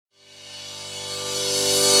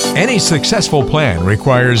Any successful plan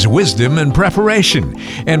requires wisdom and preparation,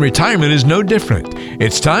 and retirement is no different.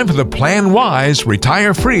 It's time for the Plan Wise,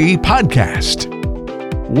 Retire Free podcast.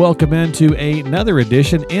 Welcome into another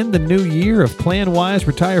edition in the new year of Plan Wise,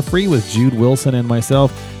 Retire Free with Jude Wilson and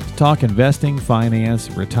myself to talk investing, finance,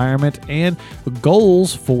 retirement, and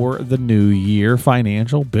goals for the new year,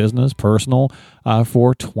 financial, business, personal,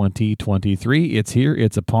 for 2023. It's here.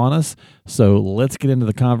 It's upon us. So let's get into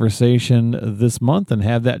the conversation this month and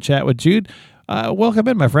have that chat with Jude. Welcome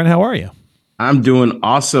in, my friend. How are you? I'm doing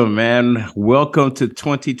awesome, man. Welcome to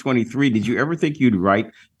 2023. Did you ever think you'd write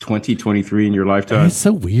 2023 in your lifetime? It's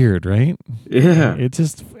so weird, right? Yeah.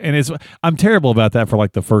 I'm terrible about that for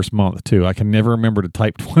like the first month too. I can never remember to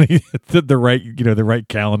type 20 the right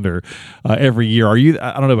calendar every year. Are you?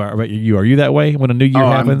 I don't know about you. Are you that way when a new year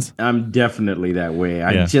happens? I'm definitely that way.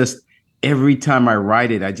 Every time I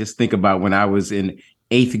write it, I just think about when I was in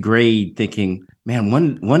 8th grade thinking, man,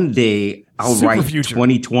 one day I'll write future.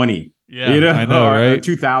 2020. Yeah, I know, right?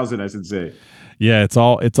 2000, I should say. Yeah, it's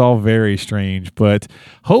all very strange, but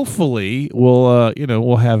hopefully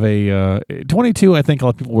we'll have a 22. I think a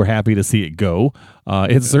lot of people were happy to see it go.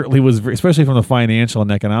 It certainly was, especially from the financial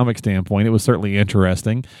and economic standpoint. It was certainly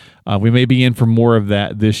interesting. We may be in for more of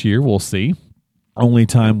that this year. We'll see. Only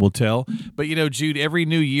time will tell. But Jude, every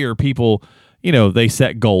new year, people they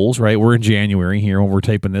set goals. Right? We're in January here when we're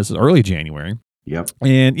taping this. It's early January. Yep.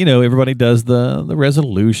 And, everybody does the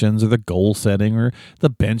resolutions or the goal setting or the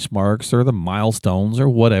benchmarks or the milestones or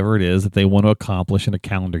whatever it is that they want to accomplish in a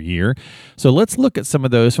calendar year. So let's look at some of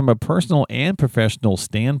those from a personal and professional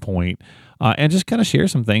standpoint and just kind of share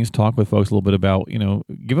some things, talk with folks a little bit about,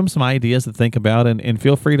 give them some ideas to think about and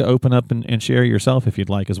feel free to open up and share yourself if you'd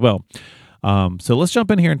like as well. So let's jump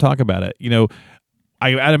in here and talk about it.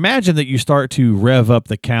 I'd imagine that you start to rev up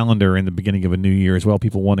the calendar in the beginning of a new year as well,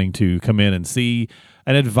 people wanting to come in and see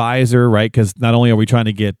an advisor, right? Because not only are we trying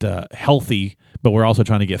to get healthy, but we're also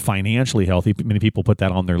trying to get financially healthy. Many people put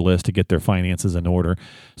that on their list to get their finances in order.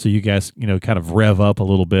 So you guys, kind of rev up a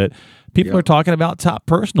little bit. People are talking about top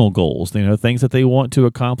personal goals, things that they want to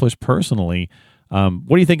accomplish personally. What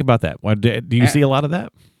do you think about that? Do you see a lot of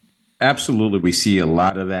that? Absolutely. We see a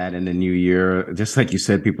lot of that in the new year. Just like you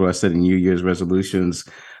said, people are setting New Year's resolutions.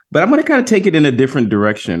 But I'm going to kind of take it in a different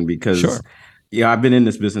direction because, I've been in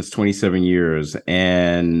this business 27 years.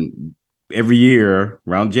 And every year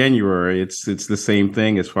around January, it's the same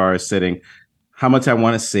thing as far as setting how much I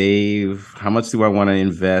want to save, how much do I want to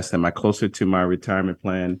invest, am I closer to my retirement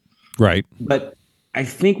plan? Right. But I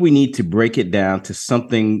think we need to break it down to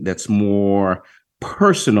something that's more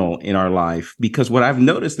personal in our life, because what I've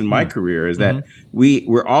noticed in my career is that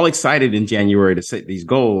we're all excited in January to set these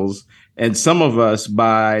goals, and some of us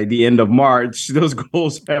by the end of March those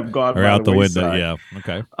goals have gone out the wayside. window. Yeah.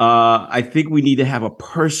 Okay. I think we need to have a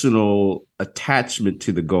personal attachment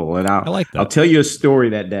to the goal, and I like that. I'll tell you a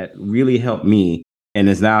story that really helped me and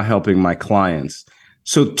is now helping my clients.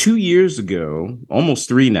 So 2 years ago, almost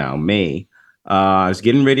 3 now, May, I was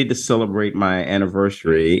getting ready to celebrate my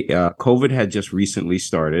anniversary. COVID had just recently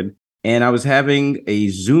started, and I was having a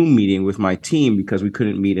Zoom meeting with my team because we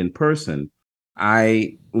couldn't meet in person.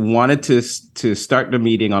 I wanted to start the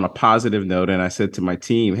meeting on a positive note, and I said to my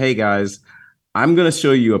team, hey, guys, I'm going to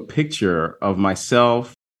show you a picture of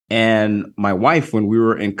myself and my wife when we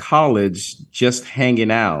were in college just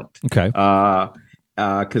hanging out. Okay.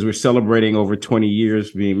 Because we're celebrating over 20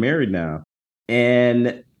 years being married now.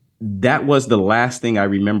 And that was the last thing I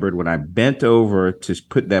remembered when I bent over to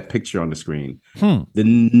put that picture on the screen.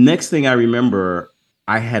 The next thing I remember,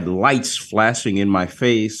 I had lights flashing in my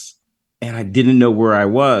face and I didn't know where I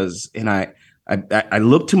was. And I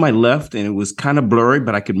looked to my left and it was kind of blurry,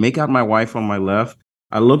 but I could make out my wife on my left.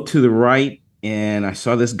 I looked to the right and I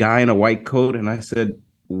saw this guy in a white coat and I said,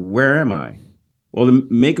 where am I? Well, to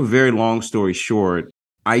make a very long story short,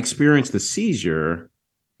 I experienced a seizure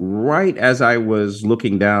right as I was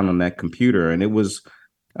looking down on that computer, and it was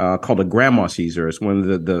called a grandma seizure. It's one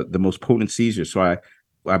of the most potent seizures. So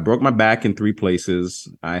I broke my back in 3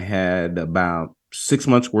 places. I had about 6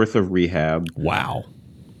 months worth of rehab. Wow.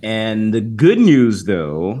 And the good news,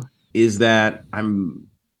 though, is that I'm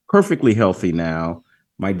perfectly healthy now.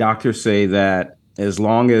 My doctors say that as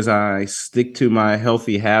long as I stick to my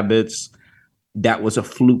healthy habits, that was a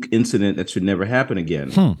fluke incident that should never happen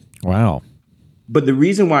again. Wow. But the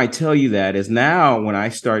reason why I tell you that is now when I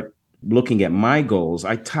start looking at my goals,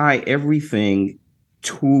 I tie everything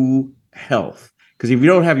to health. Because if you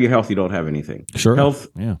don't have your health, you don't have anything. Sure. Health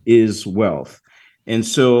is wealth. And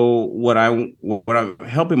so what I'm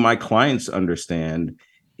helping my clients understand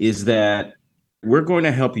is that we're going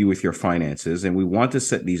to help you with your finances and we want to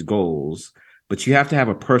set these goals. but you have to have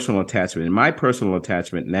a personal attachment. And my personal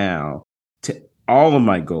attachment now to all of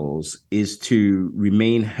my goals is to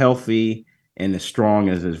remain healthy and as strong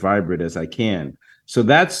and as vibrant as I can. So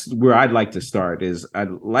that's where I'd like to start. Is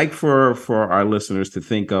I'd like for our listeners to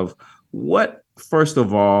think of what, first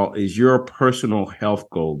of all, is your personal health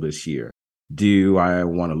goal this year? Do I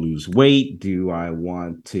want to lose weight? Do I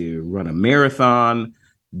want to run a marathon?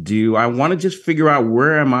 Do I want to just figure out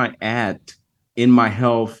where am I at in my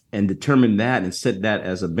health and determine that and set that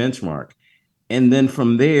as a benchmark? And then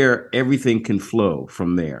from there, everything can flow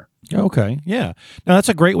from there. Okay. Yeah. Now that's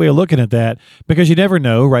a great way of looking at that, because you never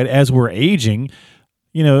know, right? As we're aging,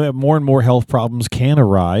 more and more health problems can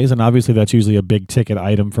arise. And obviously that's usually a big ticket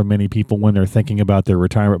item for many people when they're thinking about their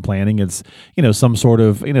retirement planning. It's, some sort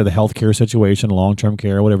of, the healthcare situation, long-term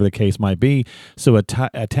care, whatever the case might be. So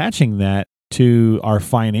attaching that to our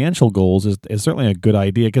financial goals is certainly a good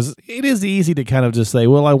idea, because it is easy to kind of just say,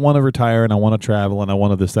 well, I want to retire and I want to travel and I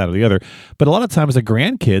want to this, that, or the other. But a lot of times the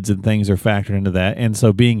grandkids and things are factored into that. And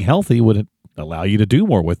so being healthy would allow you to do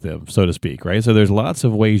more with them, so to speak, right? So there's lots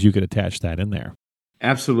of ways you could attach that in there.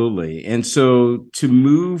 Absolutely. And so to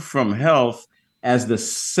move from health as the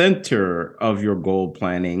center of your goal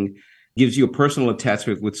planning gives you a personal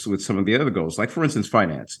attachment with some of the other goals, like, for instance,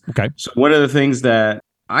 finance. Okay. So one of the things that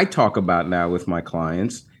I talk about now with my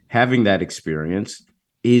clients, having that experience,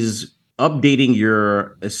 is updating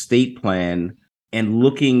your estate plan and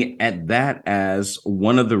looking at that as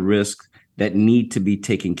one of the risks that need to be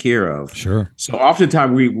taken care of. Sure. So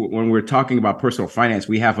oftentimes when we're talking about personal finance,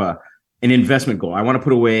 we have an investment goal. I want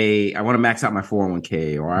to max out my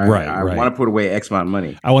 401k, or I want to put away X amount of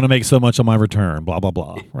money. I want to make so much on my return, blah, blah,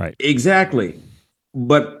 blah. Right. Exactly.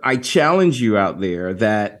 But I challenge you out there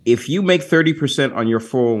that if you make 30% on your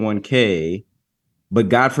 401k, but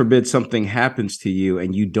God forbid something happens to you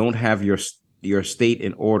and you don't have your estate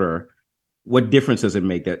in order, what difference does it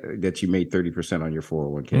make that you made 30% on your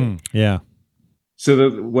 401k? Yeah. So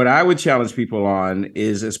what I would challenge people on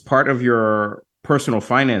is, as part of your personal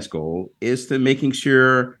finance goal, is to making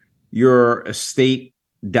sure your estate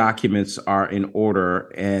documents are in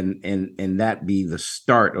order, and that be the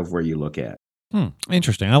start of where you look at.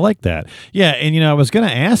 Interesting. I like that. Yeah, and I was going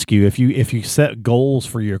to ask you if you set goals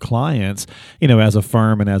for your clients, as a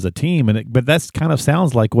firm and as a team, but that's kind of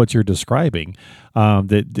sounds like what you're describing.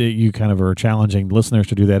 That you kind of are challenging listeners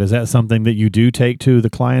to do that. Is that something that you do take to the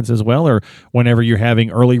clients as well, or whenever you're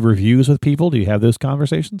having early reviews with people, do you have those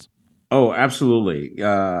conversations? Oh, absolutely.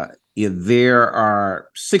 There are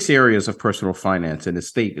 6 areas of personal finance, and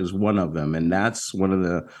estate is one of them. And that's one of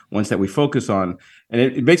the ones that we focus on. And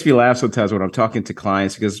it makes me laugh sometimes when I'm talking to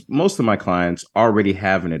clients, because most of my clients already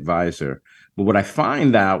have an advisor. But what I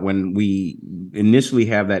find out when we initially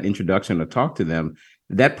have that introduction to talk to them,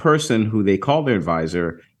 that person who they call their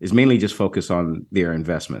advisor is mainly just focused on their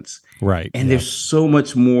investments. Right. And there's so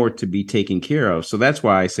much more to be taken care of. So that's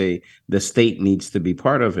why I say the estate needs to be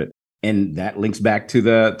part of it. And that links back to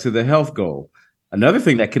the health goal. Another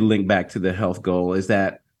thing that can link back to the health goal is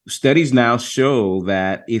that studies now show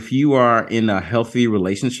that if you are in a healthy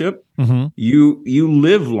relationship, you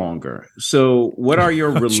live longer. So what are your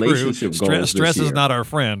relationship goals? Stress is not our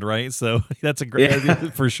friend, right? So that's a great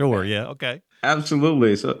for sure. Yeah. Okay.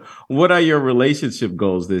 Absolutely. So what are your relationship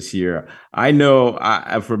goals this year? I know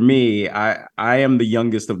for me, I am the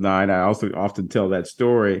youngest of 9. I also often tell that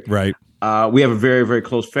story. Right. We have a very, very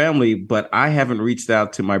close family, but I haven't reached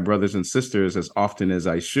out to my brothers and sisters as often as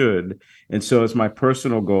I should. And so it's my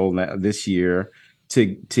personal goal this year to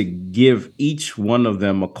give each one of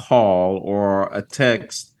them a call or a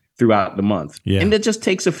text throughout the month. Yeah. And it just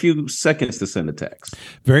takes a few seconds to send a text.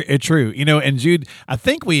 Very true. And Jude, I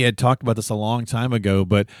think we had talked about this a long time ago,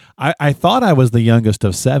 but I thought I was the youngest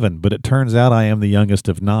of 7, but it turns out I am the youngest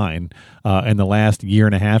of 9. In the last year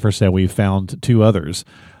and a half or so, we've found 2 others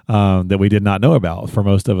that we did not know about for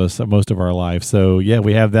most of us, most of our life. So yeah,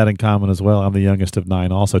 we have that in common as well. I'm the youngest of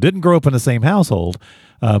 9 also. Didn't grow up in the same household,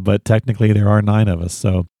 but technically there are 9 of us.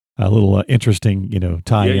 So a little interesting,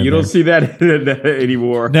 tie. Yeah, you don't see that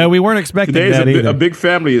anymore. No, we weren't expecting that either. A big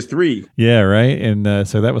family is 3. Yeah, right. And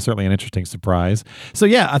so that was certainly an interesting surprise. So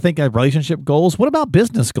yeah, I think relationship goals. What about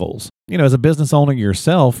business goals? As a business owner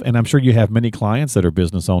yourself, and I'm sure you have many clients that are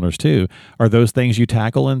business owners too, are those things you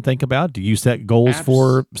tackle and think about? Do you set goals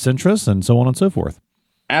for Centris and so on and so forth?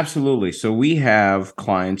 Absolutely. So we have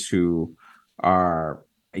clients who are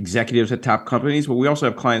executives at top companies, but we also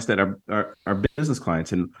have clients that are business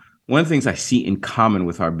clients. And one of the things I see in common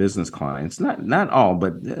with our business clients, not all,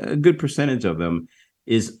 but a good percentage of them,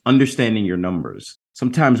 is understanding your numbers.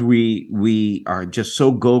 Sometimes we are just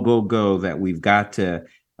so go that we've got to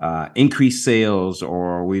increase sales,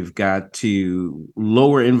 or we've got to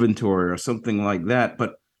lower inventory or something like that.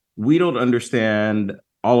 But we don't understand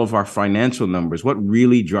all of our financial numbers. What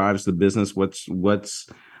really drives the business?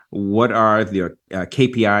 What are the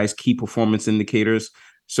KPIs, key performance indicators?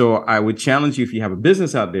 So I would challenge you, if you have a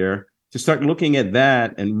business out there, to start looking at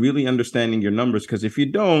that and really understanding your numbers. Because if you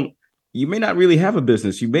don't, you may not really have a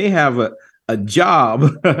business. You may have a job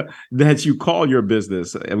that you call your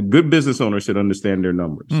business. A good business owner should understand their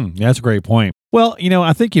numbers. That's a great point. Well,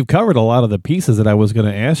 I think you've covered a lot of the pieces that I was going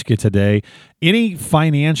to ask you today. Any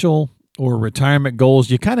financial or retirement goals?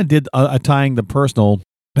 You kind of did tying the personal.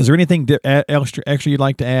 Is there anything extra you'd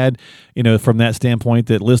like to add, from that standpoint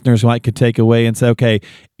that listeners could take away and say, okay,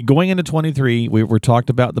 going into 23, we're talked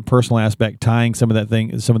about the personal aspect, tying some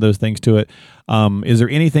of those things to it. Is there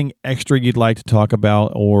anything extra you'd like to talk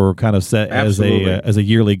about or kind of set as a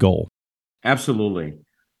yearly goal? Absolutely.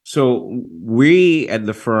 So we at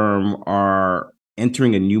the firm are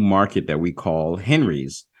entering a new market that we call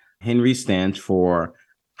Henry's. Henry stands for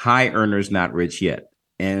High Earners Not Rich Yet.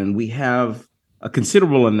 And we have a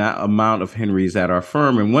considerable amount of Henrys at our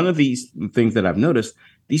firm. And one of these things that I've noticed,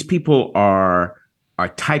 these people are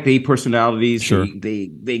type A personalities. Sure.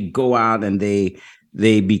 They go out and they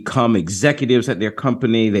become executives at their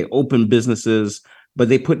company. They open businesses, but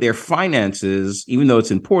they put their finances, even though it's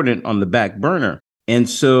important, on the back burner. And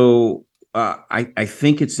so I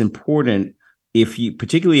think it's important,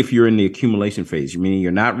 particularly if you're in the accumulation phase, meaning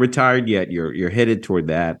you're not retired yet, you're headed toward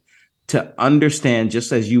that, to understand,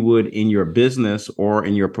 just as you would in your business or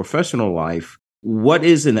in your professional life, what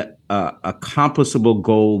is an accomplishable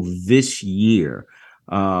goal this year,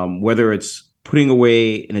 whether it's putting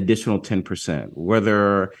away an additional 10%,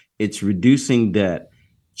 whether it's reducing debt.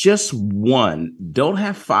 Just one. Don't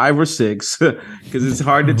have 5 or 6 because it's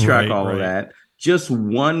hard to track all of that. Just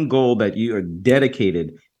one goal that you are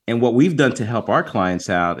dedicated. And what we've done to help our clients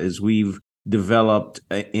out is we've developed,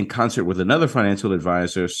 in concert with another financial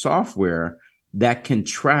advisor, software that can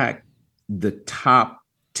track the top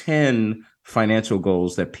 10 financial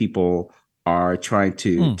goals that people are trying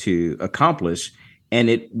to accomplish. And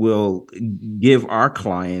it will give our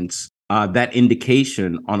clients that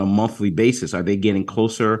indication on a monthly basis. Are they getting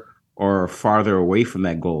closer or farther away from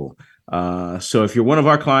that goal? So if you're one of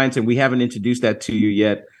our clients and we haven't introduced that to you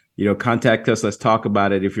yet, contact us. Let's talk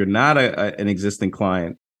about it. If you're not an existing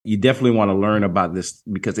client, you definitely want to learn about this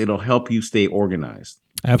because it'll help you stay organized.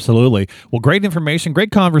 Absolutely. Well, great information,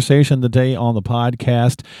 great conversation today on the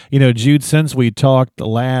podcast. Jude, since we talked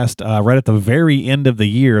last, right at the very end of the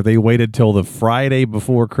year, they waited till the Friday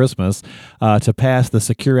before Christmas to pass the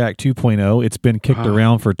Secure Act 2.0. It's been kicked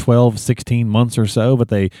around for 12, 16 months or so, but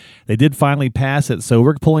they did finally pass it. So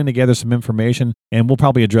we're pulling together some information, and we'll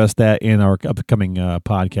probably address that in our upcoming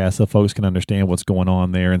podcast so folks can understand what's going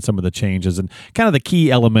on there and some of the changes and kind of the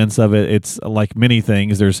key elements of it. It's like many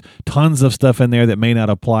things. There's tons of stuff in there that may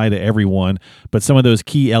not apply to everyone, but some of those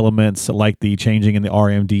key elements like the changing in the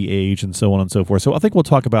RMD age and so on and so forth. So I think we'll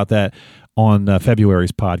talk about that on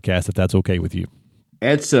February's podcast, if that's okay with you.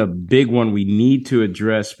 It's a big one we need to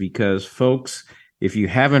address because, folks, if you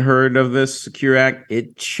haven't heard of this Secure Act,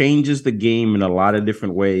 it changes the game in a lot of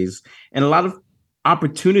different ways and a lot of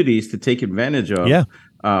opportunities to take advantage of. Yeah.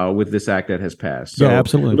 With this act that has passed. So, yeah,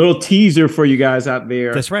 absolutely. A little teaser for you guys out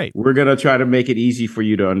there. That's right. We're going to try to make it easy for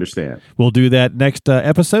you to understand. We'll do that next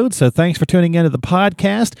episode. So thanks for tuning into the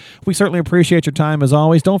podcast. We certainly appreciate your time as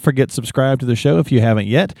always. Don't forget to subscribe to the show if you haven't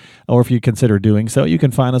yet, or if you consider doing so. You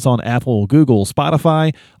can find us on Apple, Google,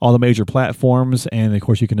 Spotify, all the major platforms. And of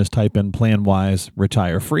course, you can just type in PlanWise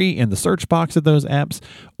Retire Free in the search box of those apps,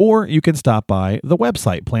 or you can stop by the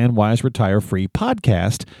website, PlanWise Retire Free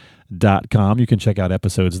Podcast.com. You can check out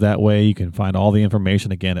episodes that way. You can find all the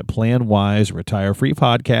information again at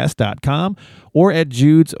PlanWiseRetireFreePodcast.com or at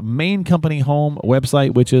Jude's main company home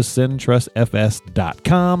website, which is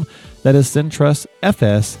CentrustFS.com. That is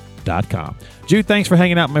CentrustFS.com. Jude, thanks for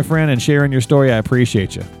hanging out, my friend, and sharing your story. I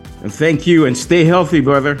appreciate you. And thank you, and stay healthy,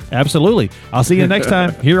 brother. Absolutely. I'll see you next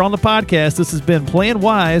time here on the podcast. This has been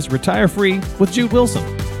PlanWise Retire Free with Jude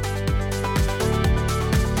Wilson.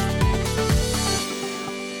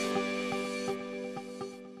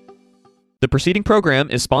 The preceding program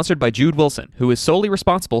is sponsored by Jude Wilson, who is solely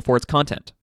responsible for its content.